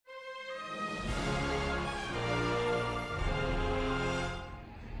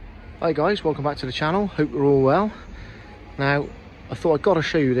Hi guys, welcome back to the channel. Hope you're all well. Now, I thought I'd got to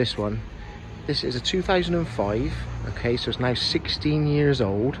show you this one. This is a 2005, okay, so it's now 16 years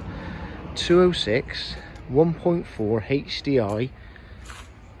old, 206, 1.4 HDI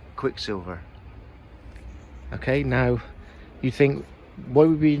Quicksilver. Okay, now you think, why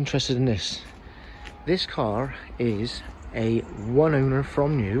would we be interested in this? This car is a one owner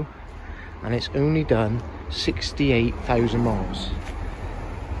from new, and it's only done 68,000 miles.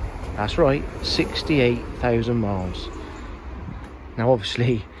 That's right, 68,000 miles. Now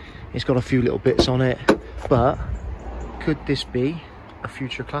obviously it's got a few little bits on it, but could this be a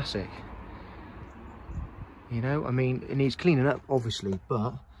future classic? You know, I mean, it needs cleaning up obviously,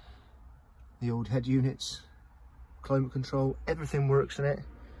 but the old head units, climate control, everything works in it,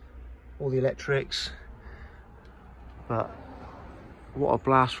 all the electrics. But what a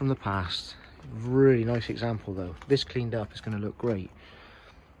blast from the past. Really nice example though. This cleaned up is going to look great.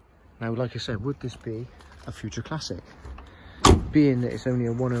 Now, like I said, would this be a future classic? Being that it's only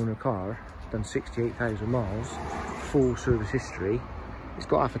a one owner car, done 68,000 miles, full service history, it's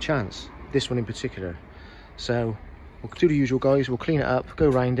got half a chance, this one in particular. So we'll do the usual, guys. We'll clean it up, go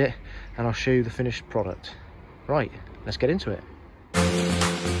around it, and I'll show you the finished product. Right, let's get into it.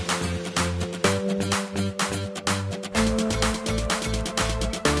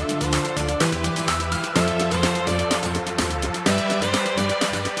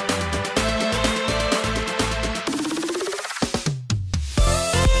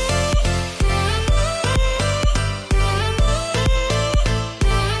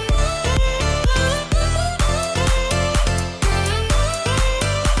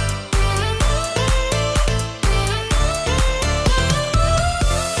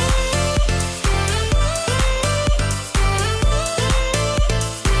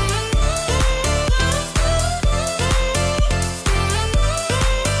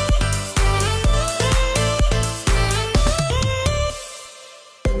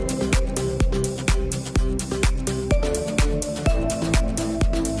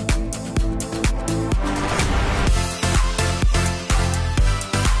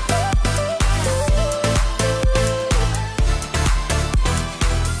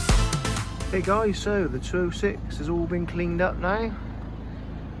 Hey guys, so the 206 has all been cleaned up now,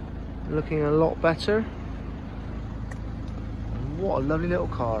 looking a lot better. And what a lovely little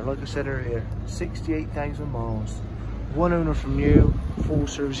car, like I said earlier, 68,000 miles, one owner from new, full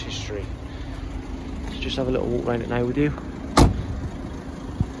service history. Let's just have a little walk around it now with you.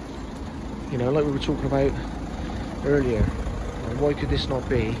 You know, like we were talking about earlier, why could this not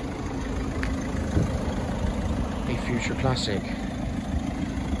be a future classic?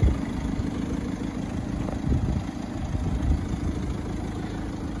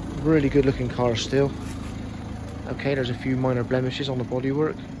 Really good looking car still. Okay, there's a few minor blemishes on the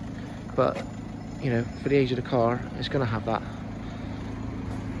bodywork, but you know, for the age of the car, it's going to have that.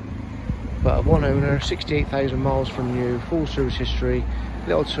 But a one owner, 68,000 miles from new, full service history,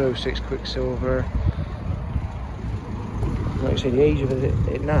 little 206 Quicksilver. Like I say, the age of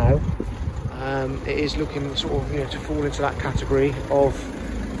it now, it is looking sort of, you know, to fall into that category of,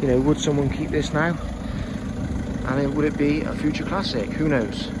 you know, would someone keep this now? And then would it be a future classic? Who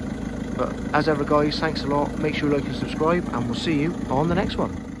knows? But as ever guys, thanks a lot. Make sure you like and subscribe, and we'll see you on the next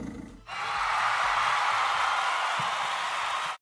one.